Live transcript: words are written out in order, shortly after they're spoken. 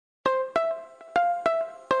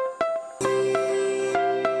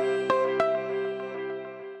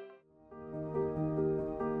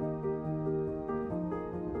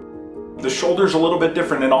shoulder is a little bit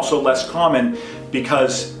different and also less common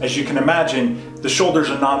because, as you can imagine, the shoulder is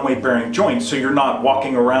a non-weight bearing joint, so you're not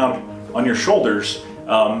walking around on your shoulders,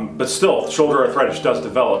 but still, shoulder arthritis does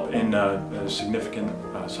develop in a significant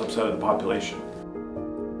subset of the population.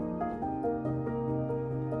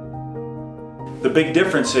 The big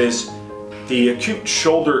difference is the acute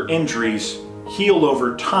shoulder injuries heal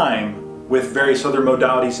over time with various other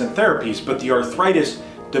modalities and therapies, but the arthritis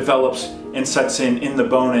develops and sets in the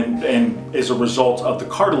bone and is a result of the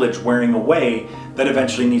cartilage wearing away that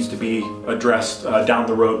eventually needs to be addressed down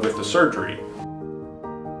the road with the surgery.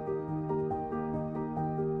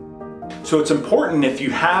 So it's important, if you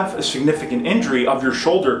have a significant injury of your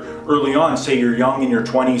shoulder early on, say you're young in your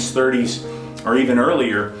 20s, 30s, or even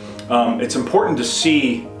earlier, it's important to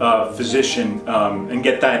see a physician and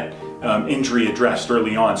get that injury addressed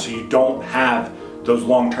early on so you don't have those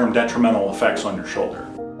long-term detrimental effects on your shoulder.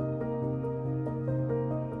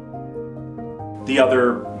 The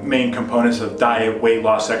other main components of diet, weight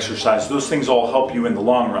loss, exercise, those things all help you in the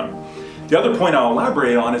long run. The other point I'll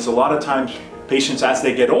elaborate on is a lot of times patients, as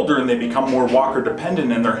they get older and they become more walker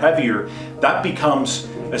dependent and they're heavier, that becomes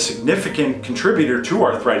a significant contributor to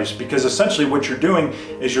arthritis, because essentially what you're doing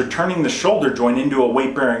is you're turning the shoulder joint into a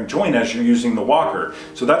weight-bearing joint as you're using the walker.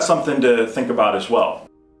 So that's something to think about as well.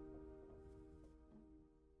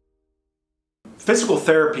 Physical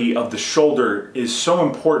therapy of the shoulder is so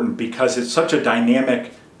important because it's such a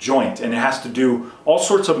dynamic joint and it has to do all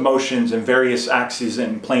sorts of motions in various axes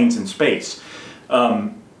and planes in space.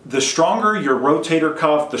 The stronger your rotator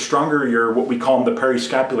cuff, the stronger your, what we call them, the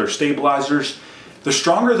periscapular stabilizers, the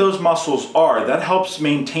stronger those muscles are, that helps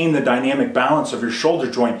maintain the dynamic balance of your shoulder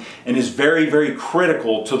joint and is very, very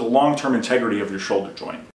critical to the long-term integrity of your shoulder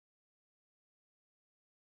joint.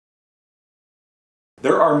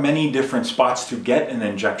 There are many different spots to get an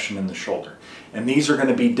injection in the shoulder, and these are going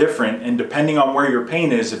to be different, and depending on where your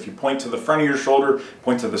pain is, if you point to the front of your shoulder,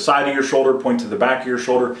 point to the side of your shoulder, point to the back of your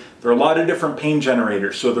shoulder, there are a lot of different pain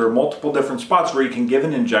generators, so there are multiple different spots where you can give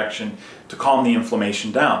an injection to calm the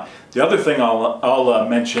inflammation down. The other thing I'll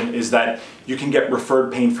mention is that you can get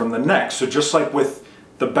referred pain from the neck. So just like with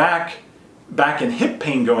the back and hip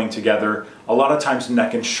pain going together, a lot of times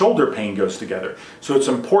neck and shoulder pain goes together. So it's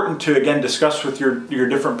important to, again, discuss with your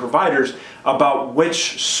different providers about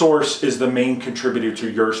which source is the main contributor to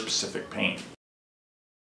your specific pain.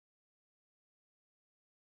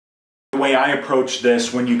 The way I approach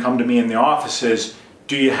this when you come to me in the office is,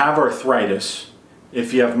 do you have arthritis?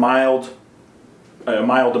 If you have a mild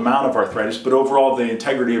amount of arthritis, but overall the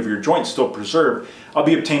integrity of your joint still preserved, I'll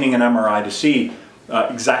be obtaining an MRI to see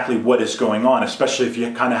exactly what is going on, especially if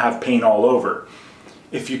you kind of have pain all over.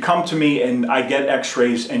 If you come to me and I get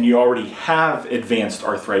x-rays and you already have advanced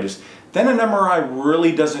arthritis, then an MRI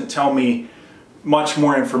really doesn't tell me much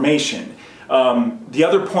more information. The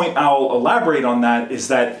other point I'll elaborate on that is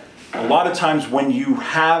that a lot of times when you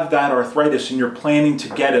have that arthritis and you're planning to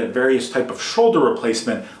get a various type of shoulder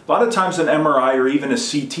replacement, a lot of times an MRI or even a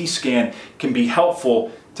CT scan can be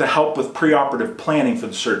helpful to help with preoperative planning for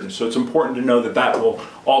the surgeon. So it's important to know that that will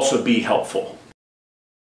also be helpful.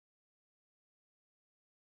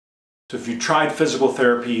 So if you've tried physical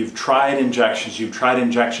therapy, you've tried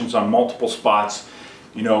injections on multiple spots,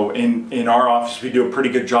 you know, in our office we do a pretty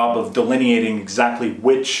good job of delineating exactly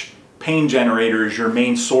which pain generator is your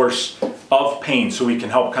main source of pain, so we can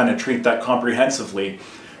help kind of treat that comprehensively.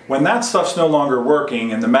 When that stuff's no longer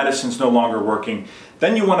working and the medicine's no longer working,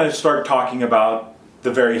 then you want to start talking about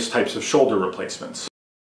the various types of shoulder replacements.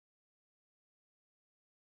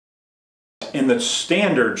 In the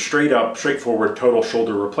standard, straightforward total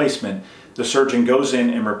shoulder replacement, the surgeon goes in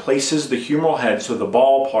and replaces the humeral head, so the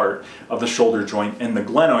ball part of the shoulder joint, and the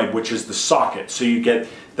glenoid, which is the socket. So you get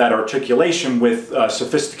that articulation with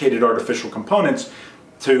sophisticated artificial components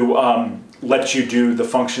to let you do the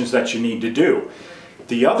functions that you need to do.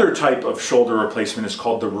 The other type of shoulder replacement is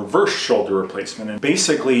called the reverse shoulder replacement. And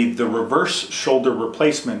basically, the reverse shoulder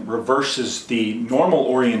replacement reverses the normal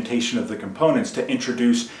orientation of the components to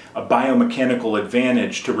introduce a biomechanical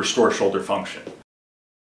advantage to restore shoulder function.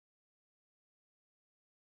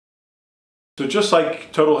 So just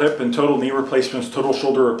like total hip and total knee replacements, total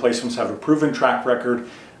shoulder replacements have a proven track record,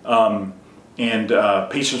 and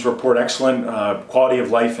patients report excellent quality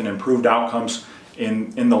of life and improved outcomes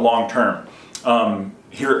in the long term.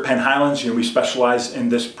 Here at Penn Highlands, we specialize in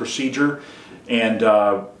this procedure, and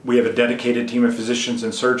we have a dedicated team of physicians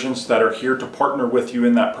and surgeons that are here to partner with you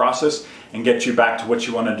in that process and get you back to what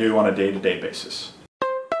you want to do on a day-to-day basis.